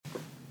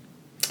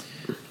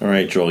All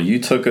right, Joel, you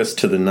took us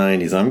to the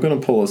 90s. I'm going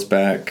to pull us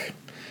back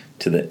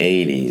to the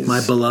 80s.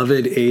 My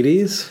beloved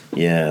 80s?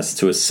 Yes,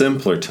 to a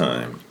simpler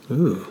time.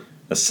 Ooh.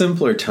 A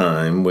simpler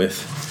time with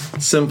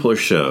simpler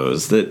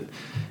shows that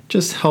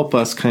just help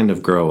us kind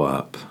of grow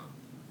up.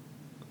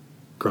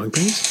 Growing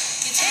Pains?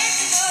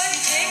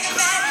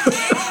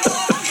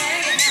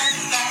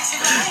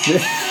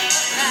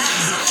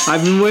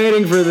 I've been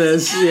waiting for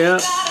this, yeah.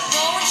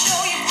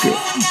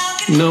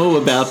 Know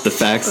about the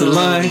facts of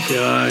life.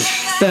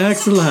 Gosh.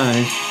 Facts of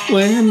life.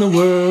 When the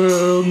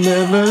world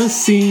never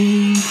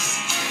seems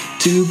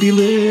to be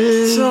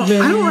living. So,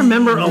 I don't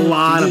remember a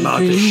lot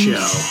about this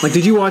show. Like,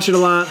 did you watch it a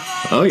lot?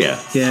 Oh,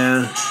 yeah.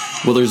 Yeah.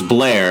 Well, there's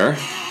Blair.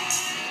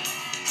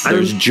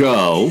 There's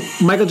Joe.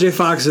 Michael J.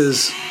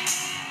 Fox's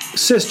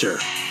sister.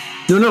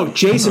 No,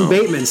 Jason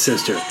Bateman's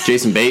sister.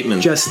 Jason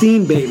Bateman.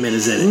 Justine Bateman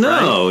is in it,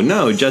 right?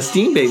 No.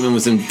 Justine Bateman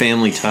was in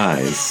Family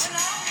Ties.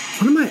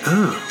 What am I...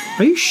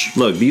 are you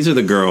Look, these are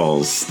the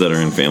girls that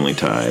are in Family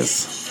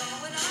Ties.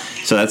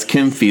 So that's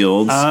Kim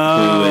Fields,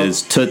 who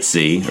is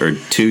Tootsie, or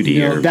Tootie.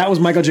 No, that was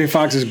Michael J.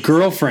 Fox's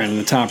girlfriend in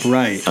the top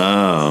right.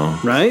 Oh.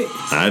 Right?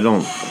 I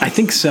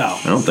think so.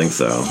 I don't think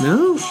so.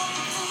 No?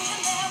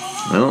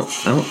 I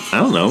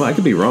don't know. I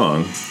could be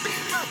wrong.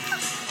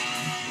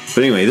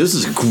 But anyway, this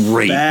is a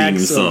great theme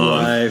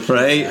song,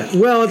 right?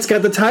 Well, it's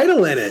got the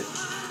title in it.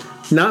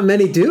 Not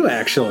many do,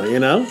 actually. You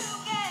know,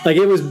 like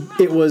it was.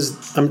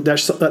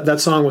 That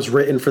song was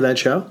written for that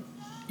show.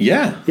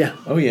 Yeah. Yeah.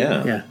 Oh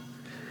yeah. Yeah.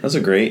 That's a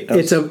great.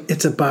 It's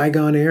a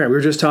bygone era. We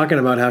were just talking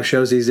about how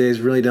shows these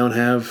days really don't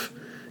have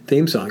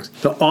theme songs.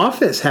 The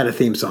Office had a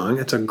theme song.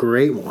 It's a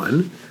great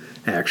one,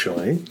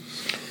 actually.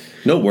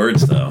 No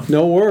words though.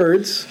 No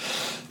words.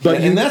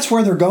 But and that's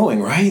where they're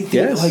going, right?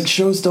 Yes. Like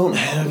shows don't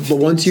have. But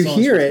once you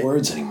hear it,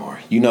 words anymore.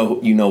 You know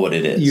what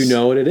it is. You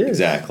know what it is.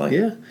 Exactly.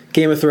 Yeah.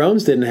 Game of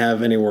Thrones didn't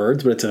have any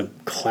words, but it's a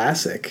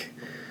classic.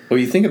 Well,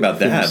 you think about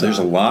that. There's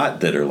a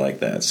lot that are like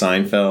that.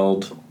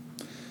 Seinfeld,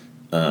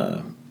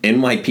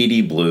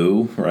 NYPD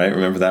Blue, right?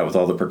 Remember that with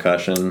all the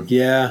percussion?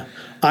 Yeah.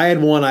 I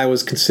had one I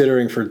was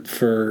considering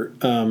for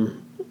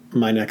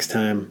my next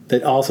time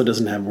that also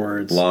doesn't have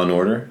words. Law and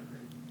Order?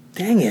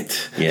 Dang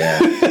it. Yeah.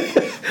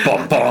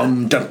 Bum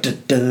bum dum dum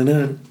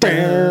dum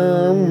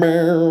dum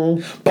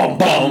bum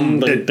bum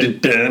dum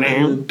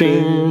dum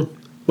dum.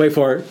 Wait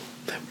for it.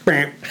 So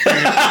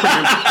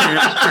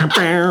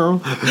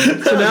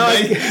now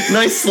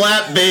nice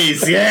slap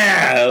bass.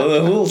 Yeah, a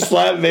little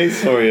slap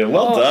bass for you.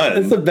 Well done.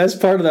 That's the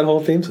best part of that whole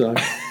theme song.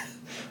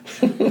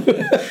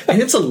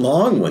 And it's a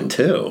long one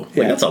too.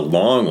 Like, that's a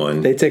long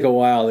one. They take a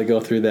while to go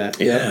through that.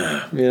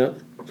 Yeah. Yep.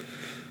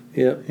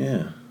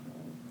 Yeah.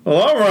 Well,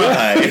 all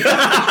right.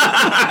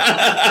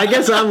 I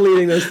guess I'm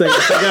leading this thing.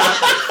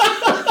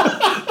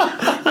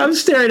 I'm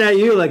staring at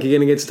you like you're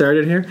going to get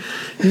started here.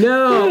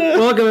 No.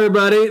 Welcome,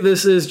 everybody.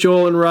 This is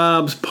Joel and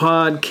Rob's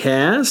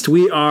podcast.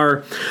 We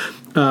are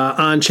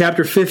on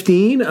chapter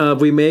 15 of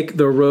We Make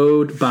the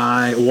Road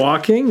by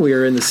Walking. We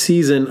are in the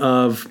season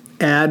of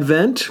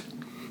Advent.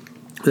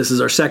 This is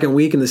our second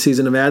week in the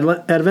season of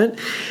Advent.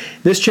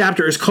 This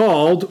chapter is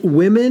called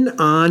Women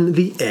on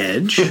the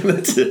Edge.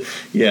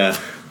 Yeah.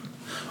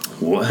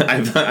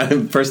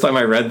 First time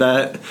I read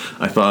that,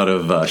 I thought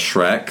of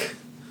Shrek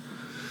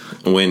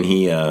when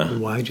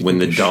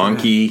the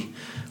donkey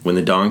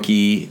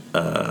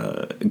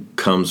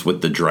comes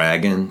with the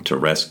dragon to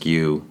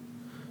rescue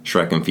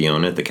Shrek and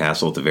Fiona at the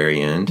castle at the very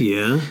end.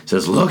 Yeah,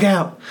 says, "Look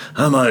out!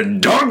 I'm a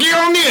donkey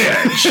on the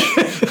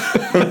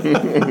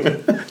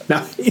edge."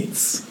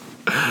 Nice.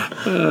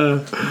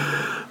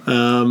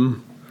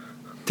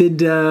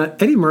 Did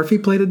Eddie Murphy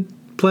play the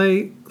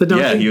donkey?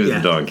 Yeah, he was the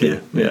donkey.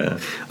 Yeah.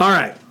 All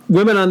right.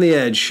 Women on the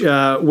Edge,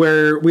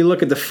 where we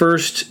look at the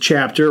first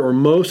chapter, or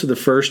most of the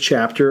first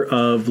chapter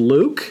of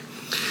Luke,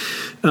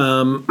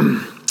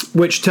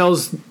 which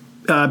tells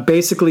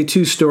basically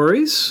two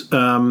stories.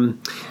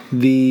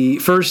 The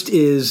first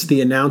is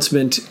the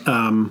announcement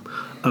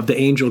of the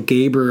angel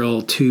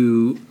Gabriel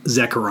to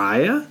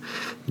Zechariah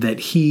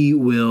that he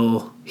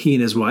and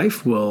his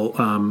wife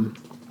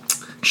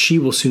she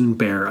will soon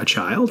bear a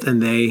child, and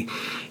they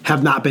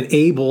have not been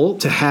able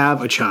to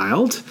have a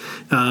child.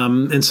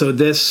 And so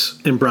this,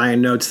 and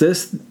Brian notes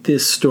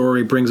this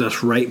story brings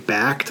us right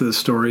back to the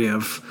story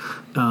of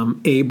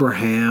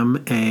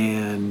Abraham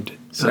and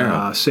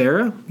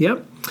Sarah.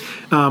 Yep.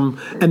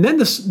 And then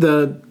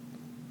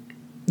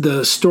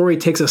the story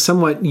takes a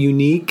somewhat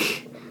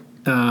unique,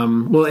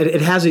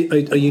 it has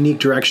a unique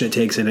direction it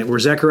takes in it, where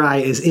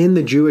Zechariah is in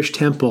the Jewish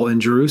temple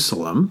in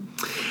Jerusalem,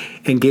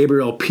 and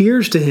Gabriel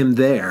appears to him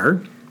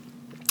there,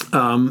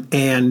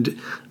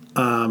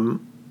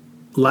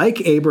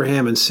 like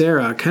Abraham and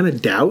Sarah, kind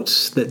of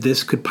doubts that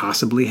this could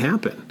possibly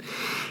happen.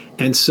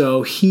 And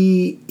so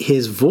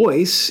his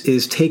voice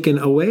is taken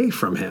away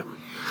from him,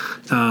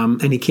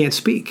 and he can't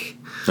speak.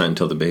 Not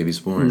until the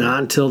baby's born. Not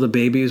until the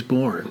baby is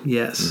born,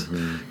 yes.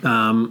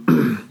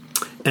 Mm-hmm.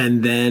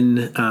 And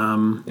then...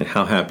 and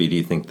how happy do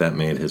you think that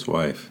made his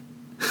wife?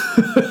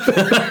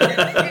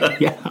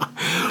 Yeah.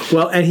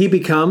 Well, and he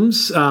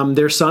becomes,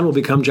 their son will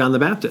become John the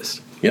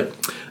Baptist. Yep.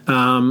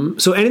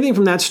 So anything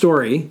from that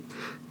story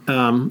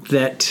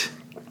that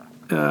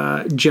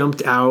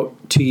jumped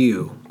out to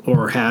you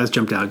or has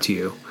jumped out to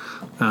you?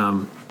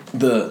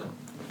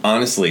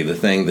 Honestly, the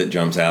thing that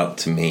jumps out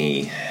to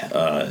me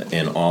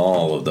in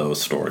all of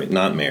those stories,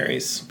 not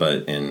Mary's,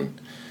 but in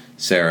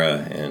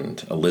Sarah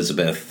and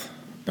Elizabeth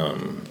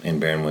and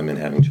barren women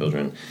having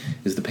children,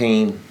 is the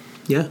pain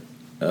Yeah.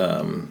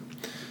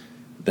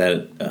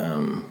 that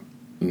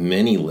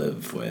many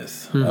live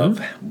with of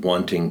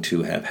wanting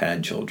to have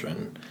had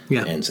children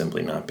and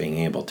simply not being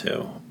able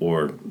to,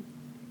 or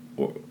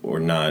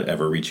not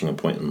ever reaching a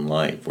point in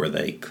life where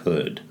they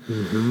could,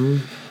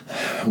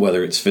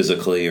 whether it's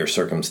physically or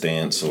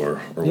circumstance or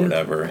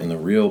whatever, and the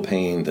real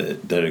pain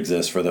that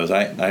exists for those.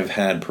 I've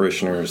had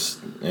parishioners,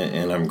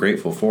 and I'm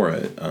grateful for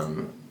it.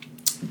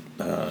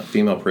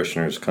 Female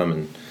parishioners come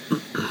and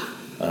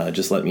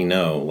just let me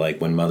know, like,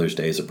 when Mother's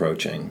Day is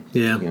approaching.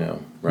 Yeah. You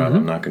know, Rob,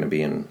 I'm not going to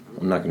be in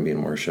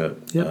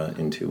worship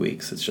in 2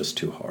 weeks. It's just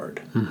too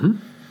hard.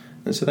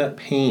 And so that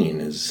pain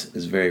is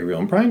very real.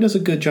 And Brian does a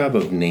good job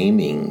of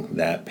naming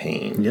that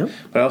pain. Yep.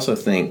 But I also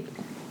think,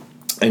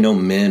 I know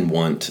many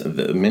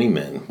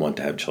men want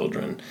to have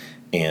children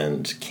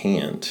and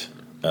can't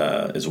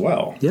as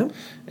well. Yep.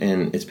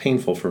 And it's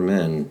painful for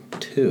men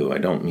too. I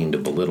don't mean to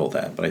belittle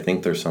that, but I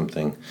think there's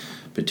something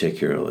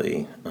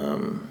particularly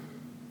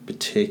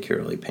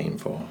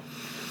painful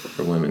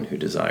for women who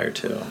desire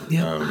to.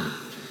 Yep.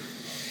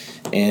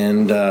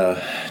 And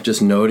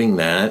just noting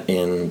that,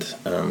 and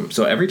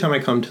so every time I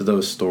come to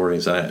those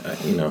stories, that's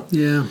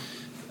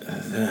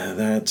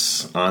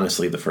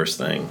honestly the first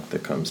thing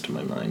that comes to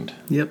my mind.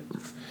 Yep.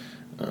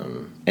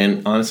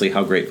 And honestly,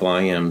 how grateful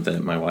I am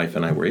that my wife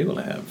and I were able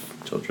to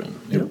have children.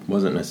 Yep. It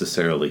wasn't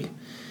necessarily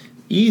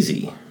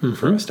easy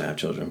for us to have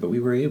children, but we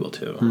were able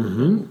to.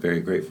 I'm very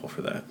grateful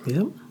for that.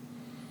 Yep.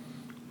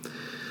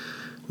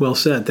 Well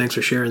said. Thanks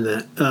for sharing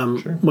that.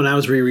 Sure. When I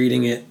was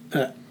rereading it,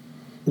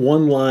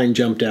 one line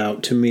jumped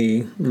out to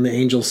me when the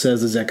angel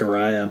says to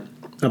Zechariah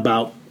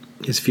about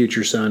his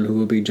future son, who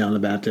will be John the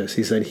Baptist.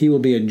 He said, "He will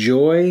be a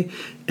joy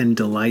and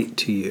delight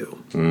to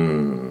you."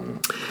 And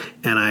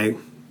I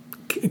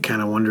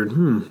kind of wondered,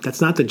 that's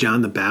not the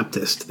John the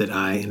Baptist that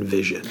I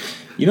envision.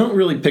 You don't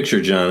really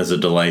picture John as a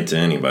delight to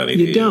anybody,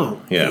 do you?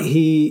 Don't. Yeah.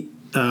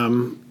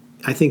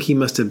 I think he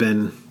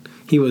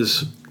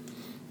was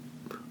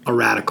a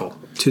radical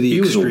to the extreme. He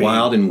was a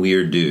wild and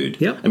weird dude.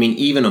 Yep. I mean,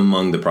 even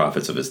among the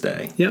prophets of his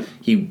day. Yep.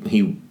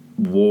 He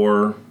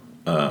wore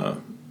a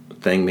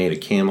thing made of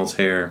camel's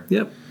hair.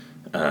 Yep.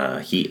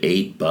 He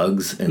ate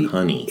bugs and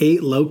honey.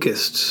 Ate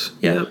locusts.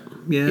 Yeah. Yep.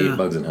 Yeah. He ate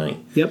bugs and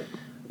honey. Yep.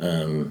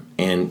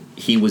 And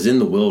he was in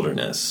the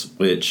wilderness,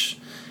 which,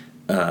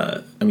 we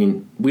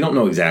don't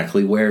know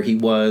exactly where he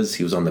was.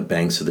 He was on the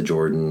banks of the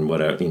Jordan,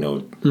 whatever,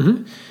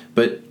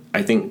 But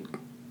I think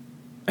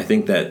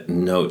that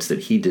notes that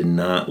he did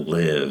not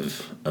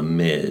live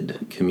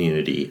amid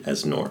community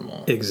as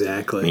normal.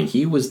 Exactly. I mean,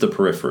 he was the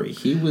periphery.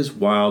 He was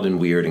wild and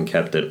weird and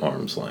kept at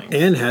arm's length.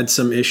 And had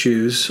some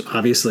issues,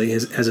 obviously,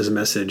 as his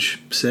message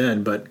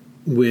said, but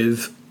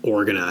with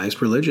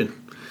organized religion.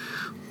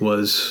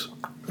 Was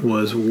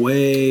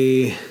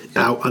way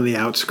out on the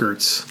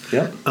outskirts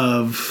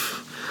of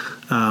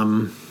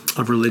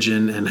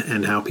religion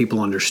and how people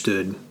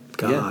understood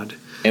God. Yeah.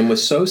 And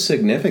was so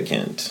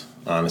significant,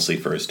 honestly,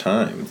 for his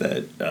time,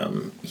 that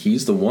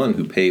he's the one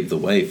who paved the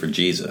way for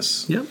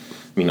Jesus. Yep.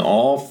 I mean,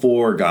 all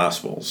four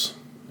Gospels.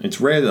 It's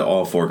rare that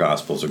all four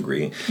Gospels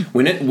agree.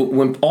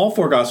 When all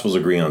four Gospels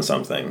agree on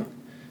something,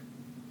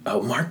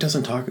 Mark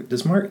doesn't talk.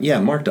 Does Mark? Yeah,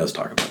 Mark does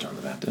talk about John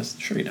the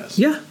Baptist. Sure, he does.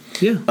 Yeah.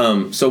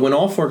 Yeah. So when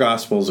all four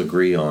Gospels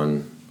agree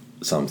on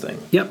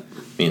something, yep.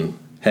 I mean,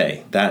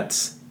 hey,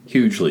 that's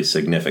hugely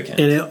significant.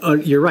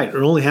 And you're right. It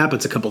only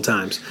happens a couple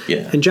times.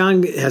 Yeah. And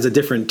John has a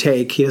different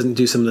take. He doesn't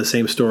do some of the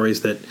same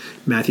stories that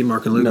Matthew,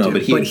 Mark, and Luke do. No,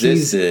 but he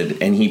existed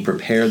and he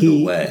prepared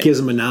the way. He gives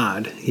him a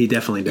nod. He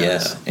definitely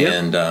does. Yeah.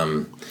 Yep.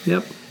 And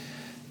yep.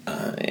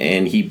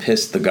 And he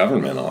pissed the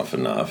government off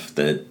enough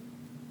that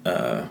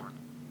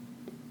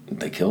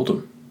they killed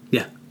him.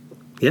 Yeah.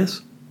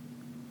 Yes.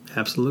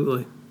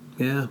 Absolutely.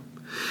 Yeah.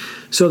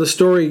 So the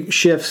story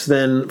shifts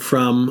then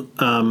from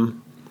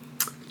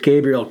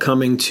Gabriel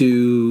coming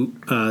to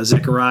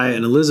Zechariah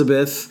and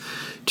Elizabeth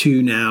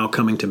to now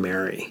coming to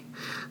Mary.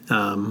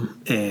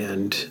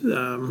 And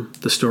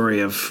the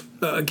story of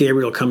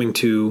Gabriel coming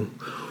to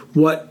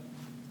what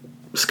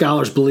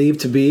scholars believe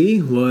to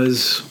be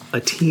was a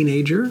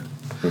teenager,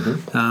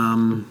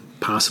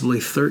 possibly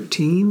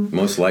 13.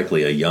 Most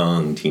likely a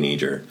young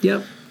teenager.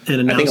 Yep.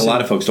 And I think a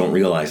lot of folks don't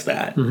realize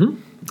that.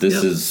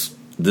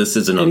 This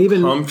is an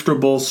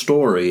uncomfortable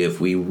story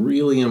if we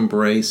really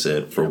embrace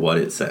it for what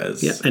it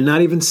says. Yeah, and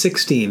not even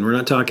 16. We're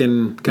not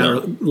talking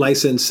got a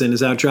license and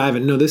is out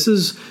driving. No, this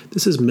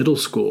is middle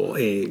school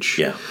age.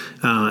 Yeah.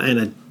 And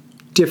a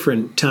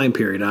different time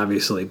period,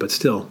 obviously, but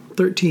still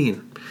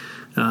 13.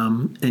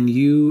 And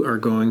you are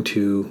going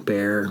to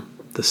bear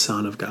the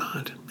Son of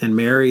God. And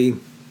Mary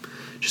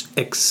just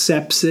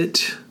accepts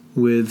it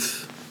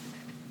with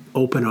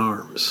open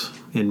arms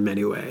in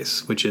many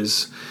ways, which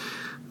is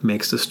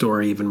makes the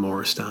story even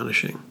more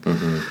astonishing.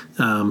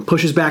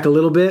 Pushes back a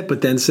little bit,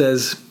 but then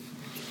says,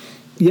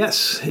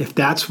 yes, if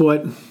that's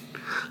what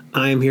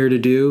I am here to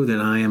do, then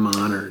I am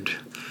honored.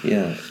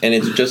 Yeah, and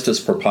it's just as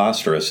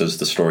preposterous as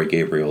the story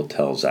Gabriel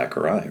tells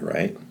Zechariah,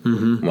 right?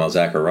 While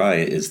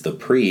Zechariah is the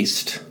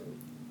priest,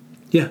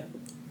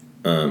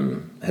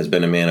 has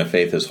been a man of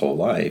faith his whole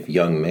life,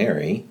 young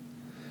Mary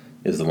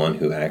is the one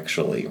who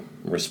actually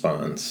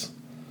responds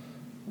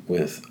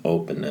with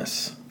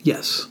openness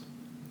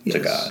to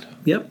God.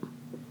 Yep.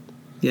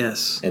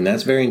 Yes. And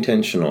that's very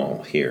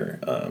intentional here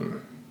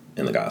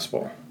in the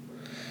gospel.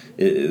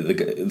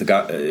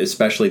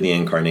 Especially the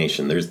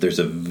incarnation. There's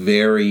a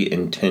very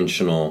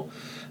intentional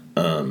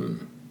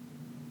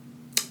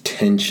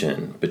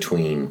tension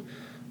between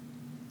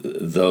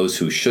those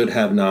who should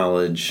have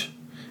knowledge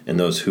and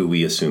those who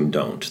we assume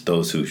don't.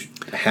 Those who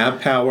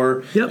have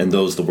power and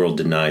those the world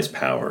denies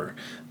power.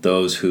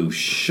 Those who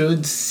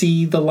should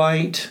see the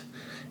light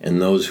and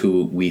those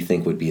who we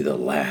think would be the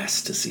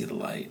last to see the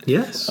light.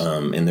 Yes.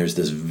 And there's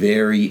this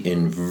very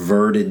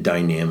inverted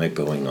dynamic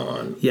going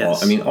on.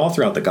 Yes. All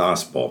throughout the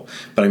gospel.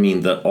 But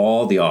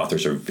all the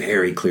authors are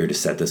very clear to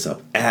set this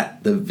up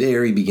at the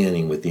very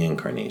beginning with the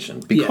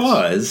incarnation.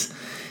 Because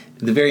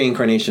the very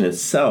incarnation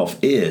itself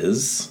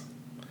is,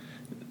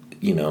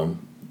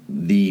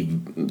 the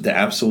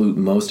absolute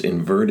most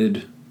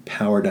inverted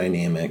power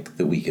dynamic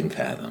that we can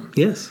fathom.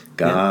 Yes.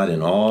 God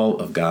and all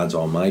of God's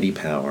almighty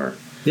power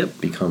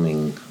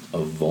becoming a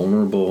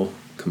vulnerable,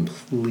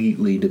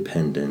 completely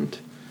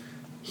dependent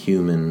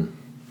human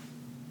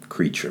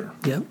creature.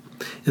 Yep.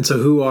 And so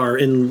who are,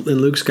 in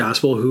Luke's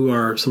gospel, who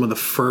are some of the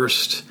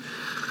first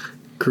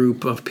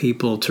group of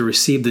people to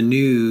receive the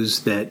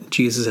news that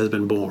Jesus has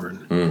been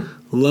born?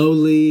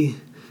 Lowly,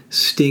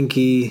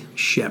 stinky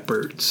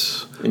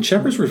shepherds. And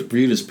shepherds were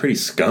viewed as pretty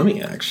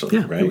scummy, actually,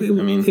 right?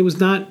 It was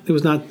not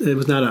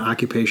an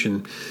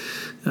occupation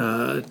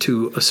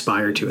to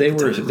aspire to.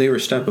 They were a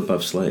step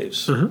above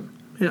slaves.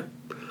 Yep.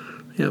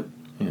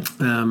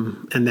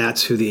 And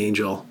that's who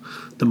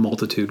the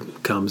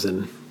multitude comes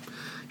and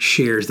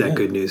shares that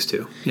good news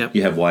to. Yep.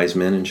 You have wise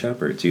men and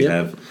shepherds. You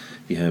have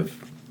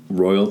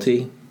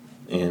royalty,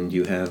 and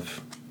you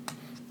have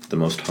the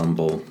most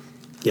humble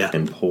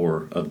and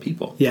poor of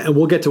people. Yeah, and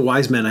we'll get to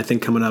wise men, I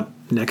think, coming up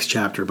next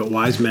chapter. But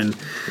wise men,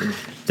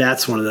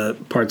 that's one of the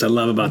parts I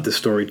love about this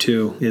story,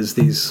 too, is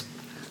these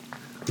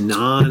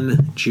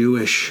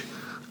non-Jewish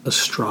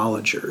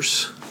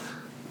astrologers.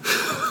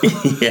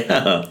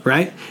 Yeah.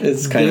 Right?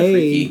 It's kind of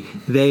freaky.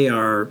 They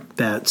are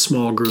that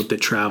small group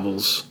that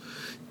travels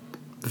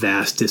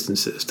vast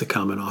distances to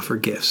come and offer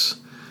gifts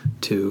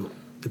to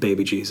the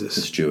baby Jesus.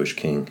 This Jewish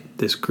king.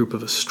 This group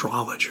of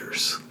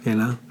astrologers,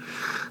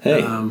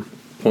 Hey,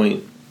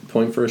 point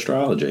for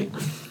astrology.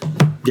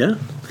 Yeah.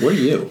 What are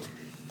you?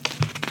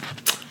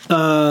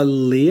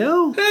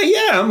 Leo? Hey,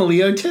 yeah, I'm a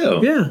Leo too.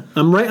 Yeah.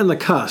 I'm right on the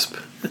cusp.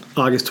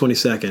 August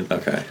 22nd.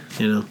 Okay.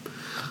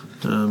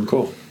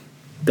 Cool.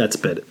 That's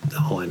about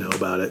all I know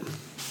about it.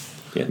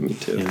 Yeah, me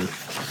too.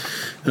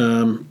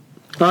 All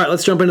right,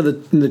 let's jump into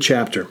the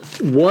chapter.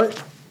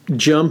 What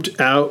jumped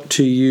out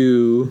to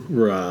you,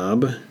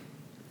 Rob,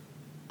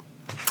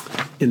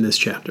 in this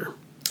chapter?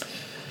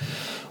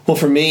 Well,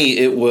 for me,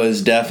 it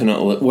was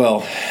definitely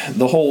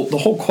the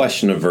whole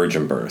question of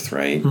virgin birth,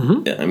 right?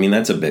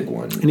 That's a big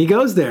one. And he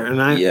goes there,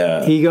 and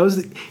he goes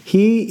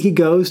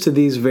to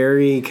these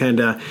very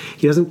kind of,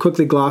 he doesn't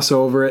quickly gloss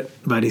over it,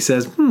 but he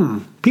says,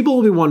 people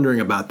will be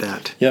wondering about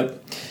that.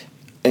 Yep.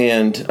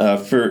 And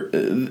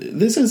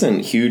this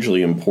isn't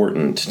hugely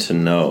important to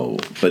know,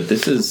 but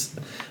this is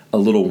a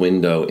little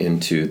window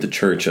into the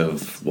church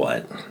of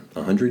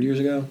 100 years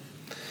ago,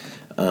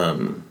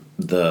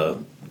 the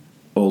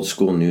old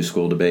school, new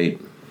school debate,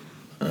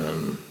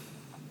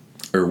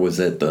 or was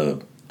it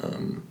the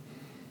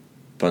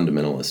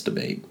fundamentalist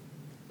debate?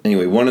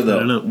 Anyway, one of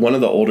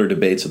the older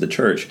debates of the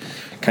church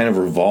kind of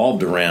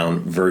revolved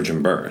around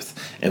virgin birth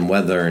and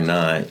whether or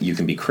not you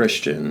can be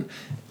Christian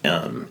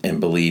and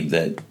believe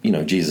that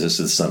Jesus is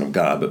the Son of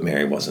God, but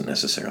Mary wasn't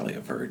necessarily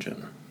a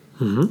virgin.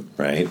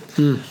 Right?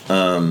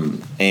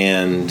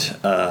 In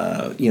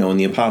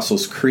the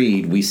Apostles'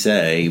 Creed, we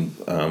say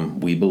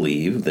we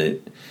believe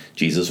that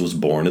Jesus was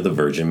born of the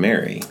Virgin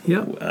Mary.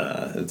 Yep.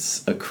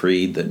 It's a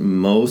creed that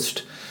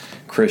most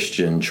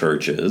Christian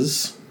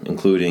churches,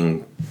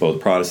 including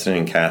both Protestant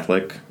and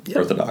Catholic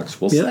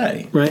Orthodox, will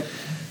say. Right.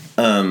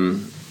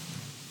 And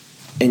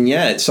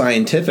yet,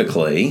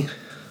 scientifically,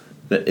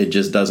 it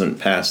just doesn't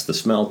pass the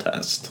smell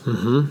test.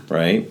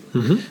 Right?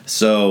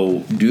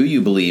 So, do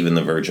you believe in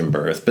the virgin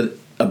birth? But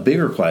a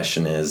bigger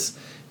question is,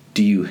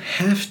 do you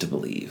have to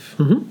believe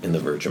in the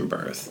virgin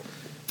birth?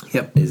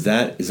 Yep. Is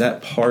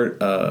that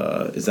part?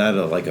 Is that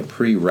a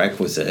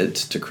prerequisite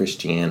to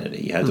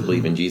Christianity? You have to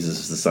believe in Jesus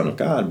as the Son of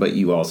God, but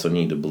you also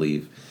need to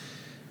believe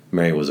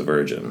Mary was a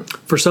virgin.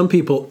 For some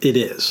people, it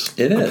is.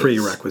 It is a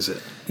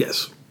prerequisite.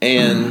 Yes.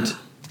 And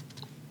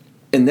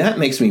that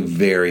makes me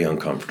very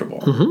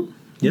uncomfortable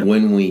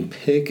when we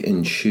pick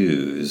and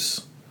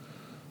choose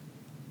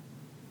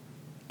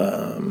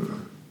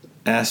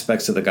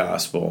aspects of the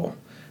gospel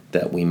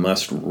that we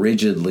must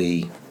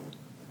rigidly,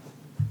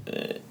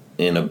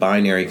 in a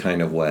binary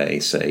kind of way,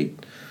 say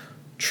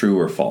true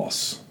or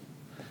false,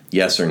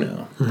 yes or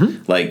no.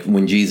 Mm-hmm. Like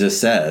when Jesus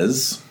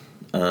says,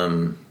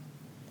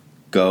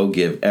 go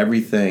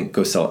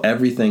sell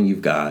everything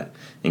you've got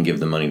and give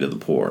the money to the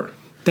poor.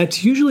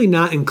 That's usually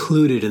not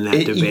included in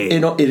that debate.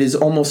 It is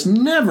almost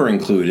never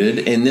included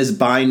in this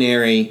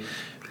binary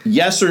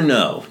yes or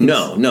no.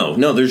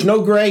 No. There's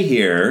no gray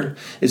here.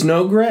 It's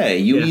no gray.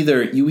 You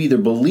either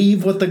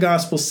believe what the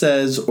gospel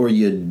says or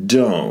you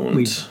don't.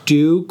 We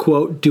do,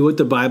 quote, do what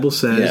the Bible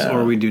says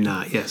or we do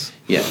not. Yes.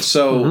 Yeah.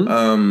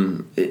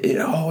 So it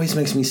always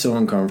makes me so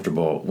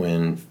uncomfortable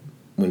when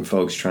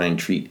folks try and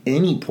treat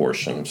any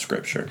portion of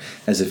Scripture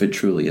as if it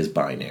truly is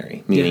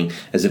binary, meaning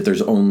as if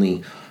there's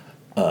only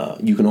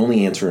you can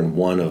only answer in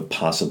one of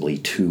possibly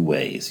two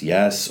ways,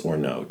 yes or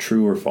no,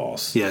 true or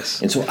false. Yes.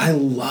 And so I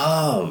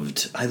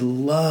loved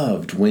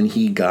when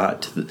he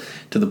got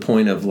to the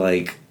point of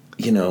like,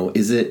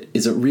 is it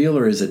real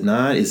or is it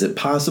not? Is it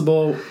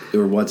possible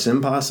or what's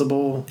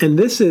impossible? And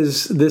this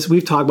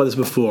we've talked about this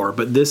before,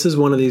 but this is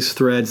one of these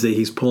threads that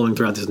he's pulling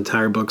throughout this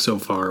entire book so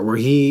far, where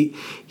he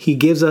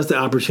gives us the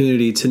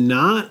opportunity to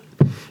not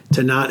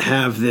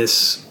have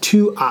this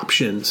two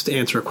options to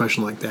answer a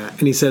question like that.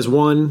 And he says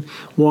one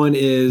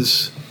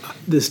is,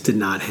 this did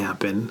not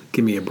happen,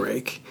 give me a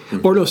break.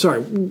 Mm-hmm. Or no,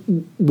 sorry.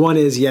 One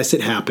is, yes,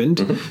 it happened.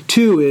 Mm-hmm.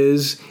 Two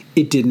is,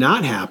 it did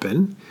not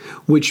happen,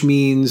 which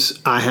means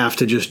I have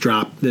to just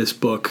drop this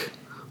book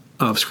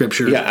of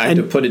Scripture. Yeah, I have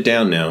to put it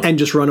down now. And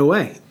just run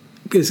away.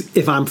 Because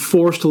if I'm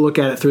forced to look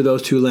at it through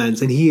those two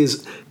lenses, and he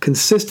is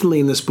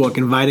consistently in this book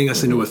inviting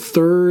us into a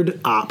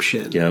third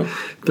option. Yeah.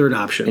 Third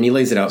option. And he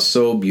lays it out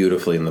so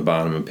beautifully in the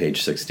bottom of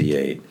page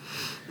 68.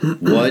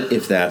 What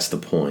if that's the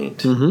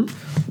point? Mm-hmm.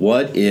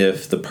 What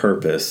if the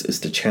purpose is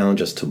to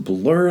challenge us to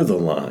blur the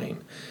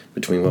line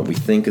between what we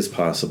think is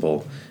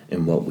possible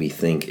and what we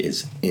think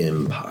is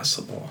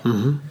impossible?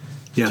 Mm-hmm.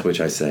 Yeah. To which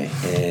I say,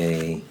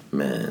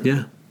 amen.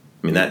 Yeah.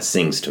 I mean, that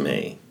sings to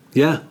me.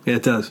 Yeah,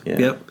 it does. Yeah.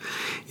 Yep.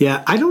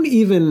 Yeah, I don't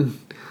even,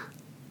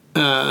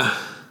 I'm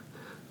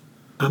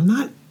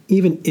not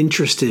even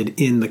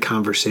interested in the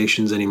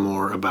conversations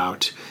anymore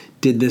about,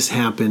 did this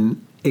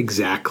happen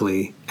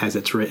exactly as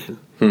it's written?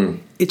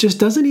 It just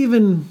doesn't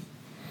even,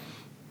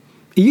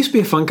 it used to be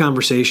a fun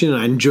conversation,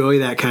 and I enjoy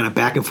that kind of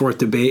back and forth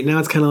debate. Now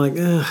it's kind of like,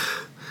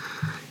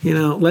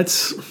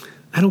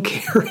 I don't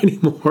care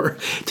anymore.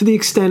 To the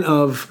extent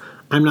of,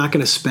 I'm not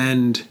going to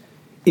spend,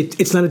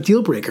 it's not a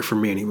deal breaker for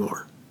me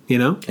anymore.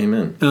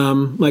 Amen.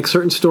 Like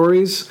certain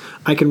stories,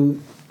 I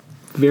can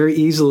very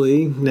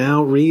easily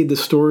now read the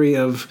story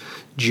of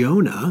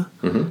Jonah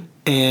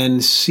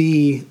and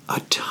see a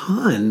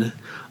ton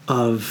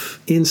of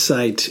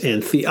insight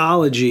and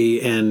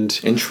theology and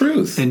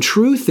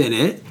truth in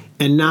it,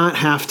 and not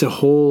have to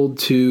hold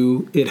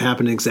to it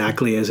happened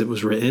exactly as it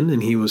was written,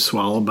 and he was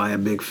swallowed by a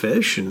big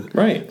fish and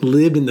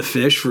lived in the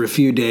fish for a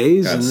few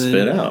days. Got and then,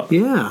 spit out.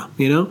 Yeah,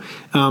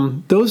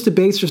 those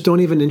debates just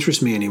don't even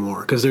interest me anymore,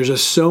 because there's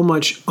just so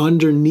much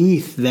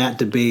underneath that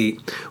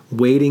debate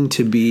waiting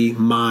to be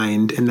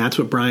mined, and that's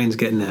what Brian's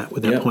getting at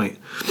with that point.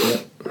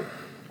 Yep.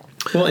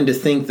 Well, and to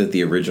think that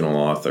the original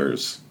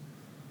authors,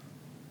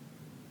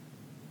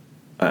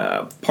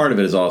 part of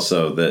it is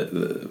also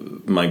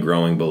that my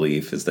growing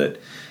belief is that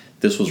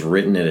this was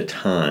written at a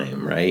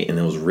time, right? And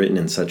it was written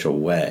in such a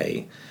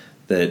way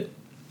that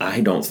I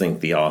don't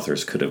think the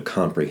authors could have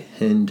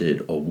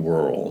comprehended a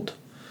world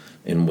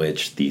in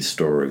which these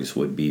stories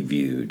would be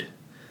viewed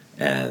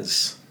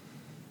as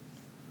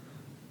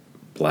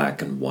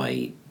black and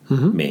white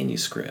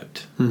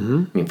manuscript.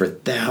 Mm-hmm. I mean, for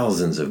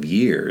thousands of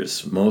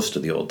years, most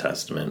of the Old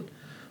Testament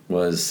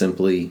was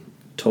simply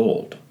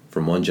told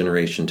from one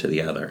generation to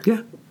the other.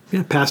 Yeah,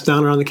 passed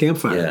down around the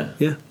campfire.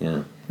 Yeah.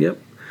 Yep.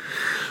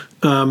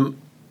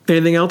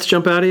 Anything else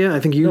jump out at you? I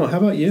think you. No, how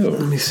about you?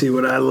 Let me see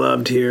what I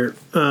loved here.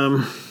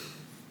 I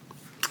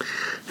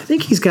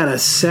think he's got a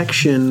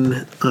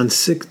section on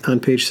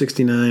page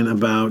 69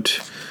 about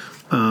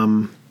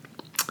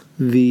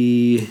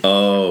the.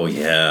 Oh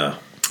yeah,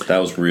 that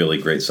was really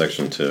great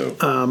section too.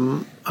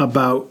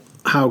 About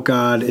how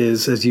God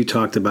is, as you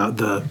talked about,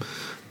 the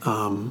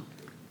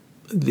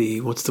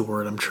what's the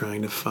word I'm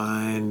trying to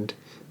find.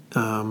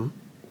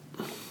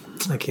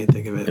 I can't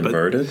think of it.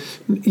 Inverted?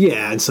 But,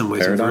 yeah, in some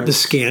ways. Inverted. The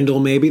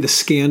scandal, maybe. The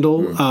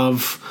scandal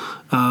of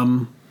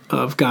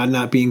God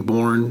not being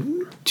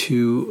born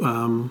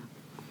to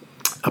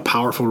a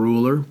powerful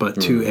ruler,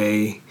 but to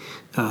a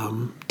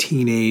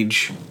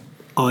teenage,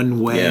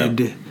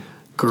 unwed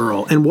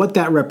girl. And what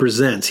that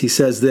represents. He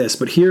says this,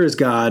 but here is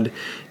God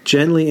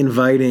gently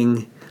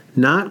inviting,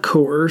 not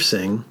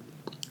coercing,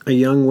 a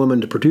young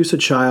woman to produce a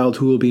child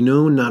who will be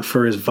known not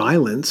for his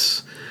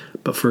violence,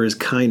 but for his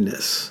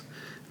kindness.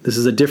 This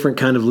is a different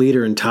kind of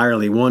leader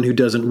entirely, one who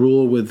doesn't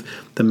rule with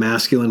the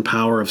masculine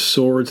power of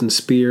swords and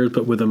spears,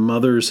 but with a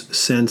mother's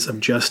sense of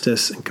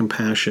justice and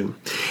compassion.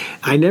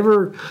 I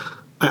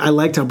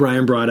liked how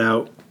Brian brought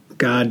out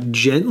God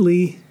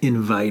gently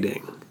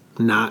inviting,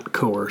 not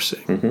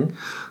coercing.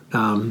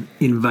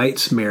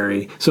 Invites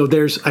Mary. So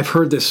I've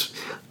heard this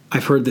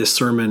I've heard this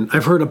sermon.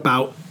 I've heard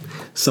about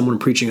someone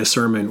preaching a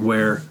sermon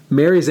where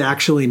Mary's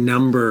actually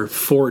number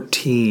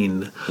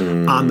 14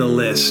 on the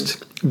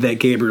list that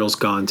Gabriel's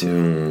gone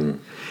to.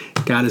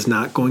 God is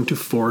not going to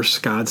force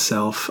God's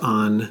self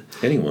on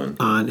anyone.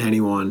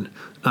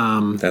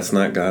 That's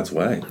not God's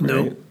way.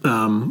 No.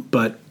 Right?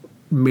 But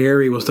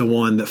Mary was the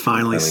one that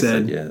finally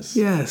said yes.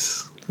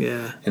 Yes.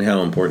 Yeah. And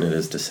how important it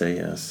is to say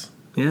yes.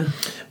 Yeah.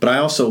 But I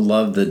also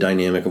love the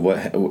dynamic of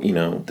what,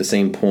 the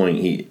same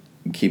point.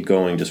 Keep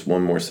going, just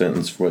one more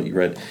sentence for what you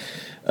read.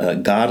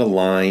 God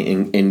align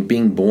in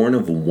being born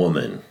of a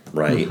woman,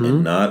 right?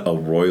 And not a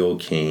royal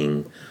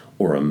king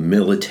or a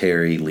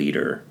military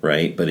leader,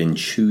 right? But in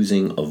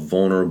choosing a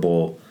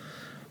vulnerable,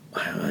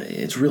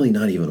 it's really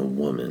not even a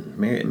woman.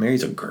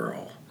 Mary's a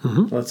girl.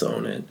 Let's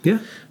own it. Yeah.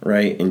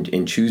 Right?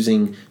 And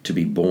choosing to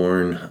be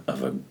born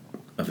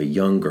of a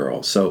young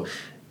girl. So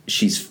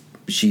she's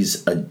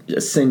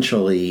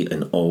essentially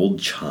an old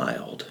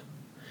child,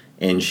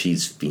 and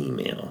she's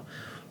female.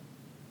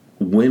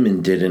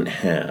 Women didn't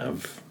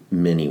have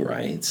many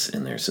rights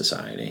in their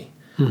society.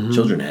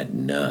 Children had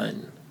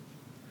none.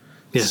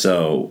 Yeah.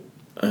 So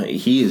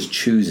he is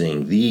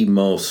choosing the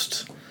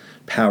most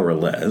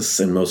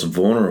powerless and most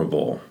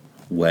vulnerable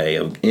way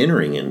of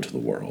entering into the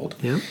world.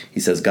 Yeah. He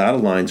says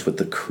God aligns with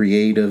the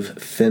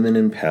creative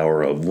feminine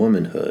power of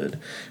womanhood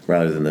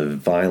rather than the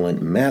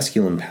violent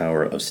masculine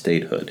power of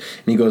statehood.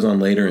 And he goes on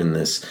later in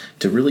this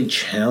to really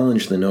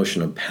challenge the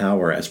notion of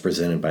power as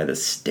presented by the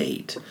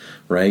state,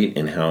 right?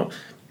 And how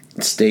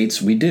states,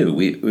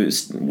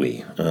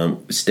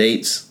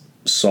 states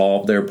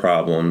solve their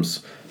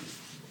problems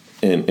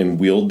and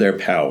wield their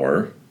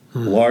power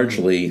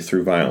largely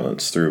through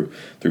violence, through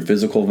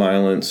physical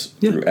violence,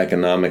 through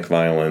economic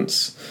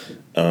violence,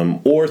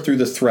 or through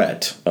the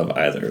threat of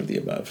either of the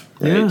above.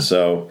 Right. Yeah.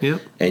 So,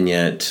 and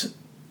yet,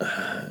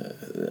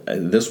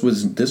 this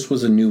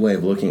was a new way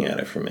of looking at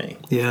it for me.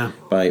 Yeah.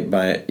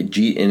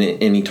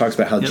 And he talks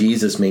about how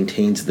Jesus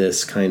maintains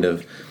this kind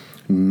of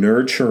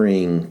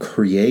nurturing,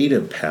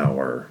 creative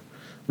power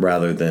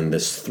rather than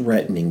this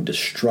threatening,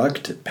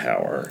 destructive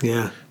power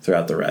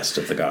throughout the rest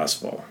of the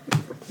gospel.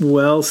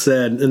 Well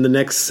said. In the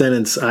next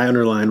sentence, I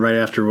underlined right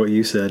after what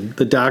you said.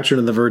 The doctrine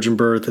of the virgin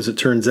birth, as it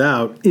turns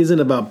out, isn't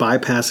about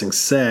bypassing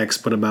sex,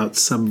 but about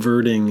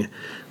subverting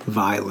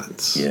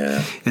violence.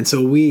 Yeah. And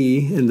so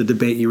we, in the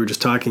debate you were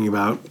just talking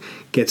about,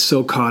 get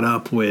so caught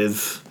up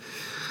with,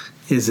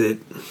 is it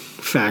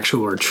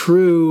factual or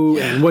true,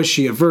 and was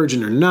she a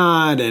virgin or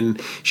not,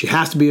 and she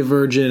has to be a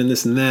virgin, and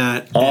this and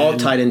that. All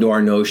tied into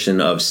our notion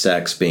of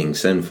sex being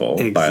sinful,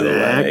 by the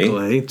way.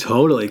 Exactly.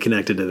 Totally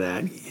connected to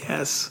that.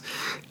 Yes.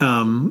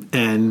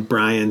 And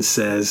Brian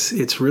says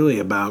it's really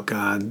about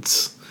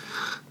God's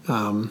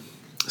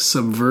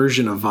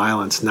subversion of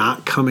violence,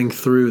 not coming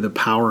through the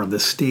power of the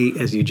state,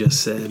 as you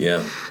just said.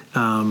 Yeah.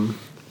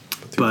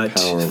 But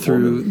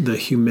through the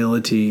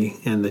humility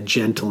and the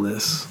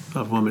gentleness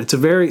of woman.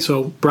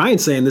 So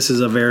Brian's saying this is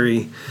a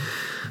very,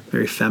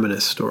 very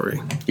feminist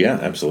story. Yeah,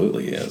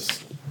 absolutely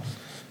is.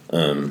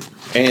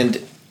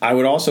 And I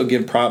would also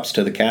give props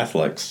to the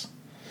Catholics,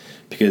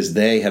 because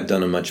they have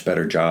done a much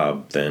better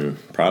job than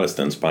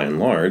Protestants, by and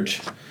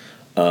large,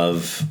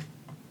 of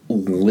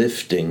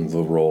lifting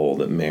the role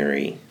that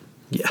Mary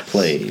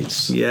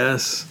plays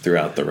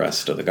throughout the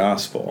rest of the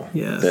gospel.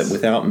 Yes. That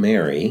without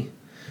Mary,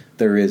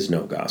 there is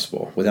no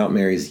gospel. Without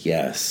Mary's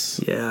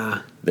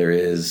there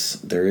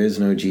is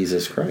no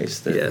Jesus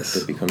Christ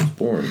that becomes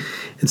born.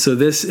 And so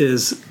this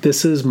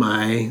is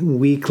my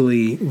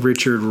weekly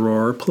Richard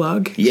Rohr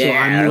plug. Yeah, so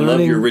I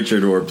love your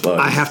Richard Rohr plug.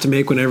 I have to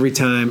make one every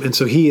time. And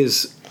so he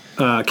is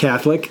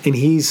Catholic, and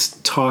he's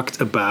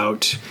talked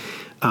about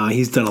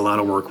he's done a lot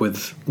of work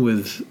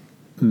with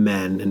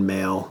men and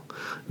male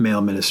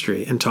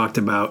ministry, and talked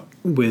about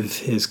with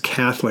his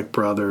Catholic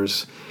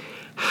brothers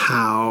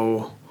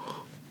how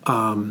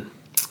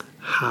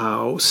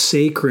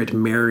sacred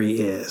Mary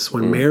is.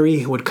 When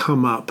Mary would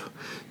come up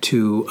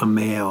to a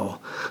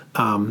male,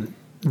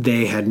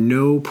 they had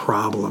no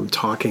problem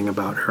talking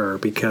about her,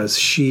 because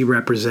she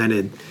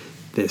represented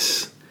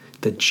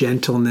the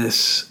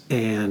gentleness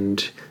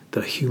and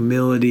the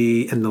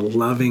humility and the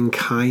loving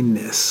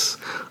kindness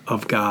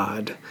of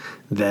God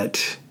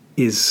that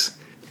is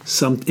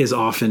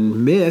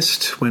often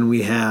missed when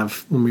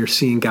we're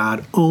seeing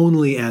God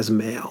only as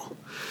male.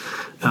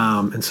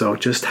 And so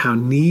just how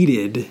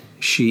needed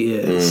she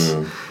is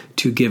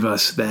to give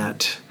us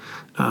that.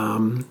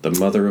 The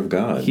Mother of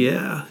God.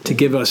 Yeah. To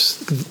give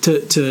us,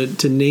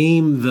 to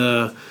name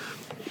the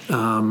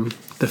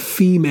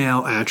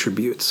female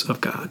attributes of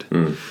God.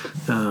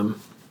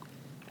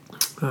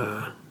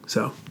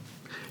 So.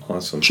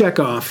 Awesome. Check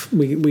off.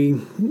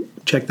 We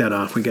check that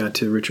off. We got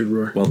to Richard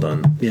Rohr. Well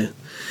done. Yeah.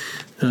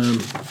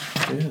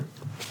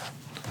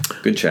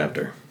 Good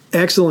chapter.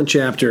 Excellent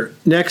chapter.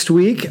 Next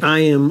week, I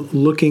am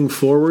looking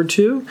forward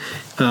to.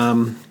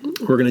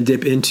 We're going to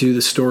dip into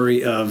the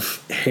story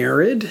of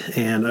Herod,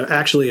 and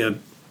actually a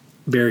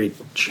very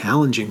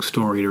challenging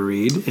story to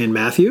read in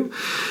Matthew.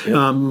 Yep.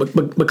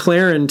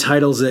 McLaren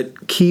titles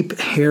it "Keep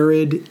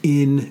Herod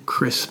in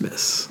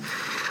Christmas."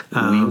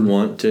 We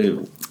want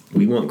to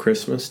We want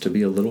Christmas to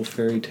be a little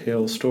fairy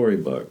tale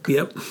storybook.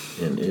 Yep.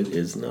 And it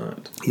is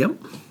not. Yep.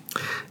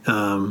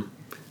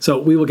 So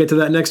we will get to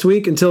that next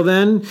week. Until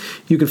then,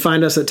 you can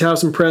find us at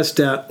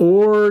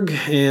towsonpress.org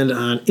and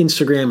on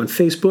Instagram and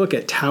Facebook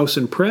at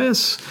Towson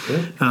Press.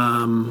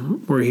 Yeah.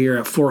 We're here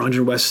at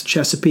 400 West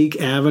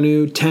Chesapeake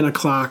Avenue, 10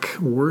 o'clock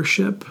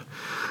worship.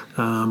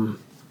 Until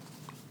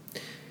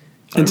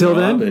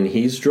then, and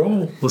he's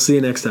Joel. We'll see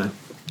you next time.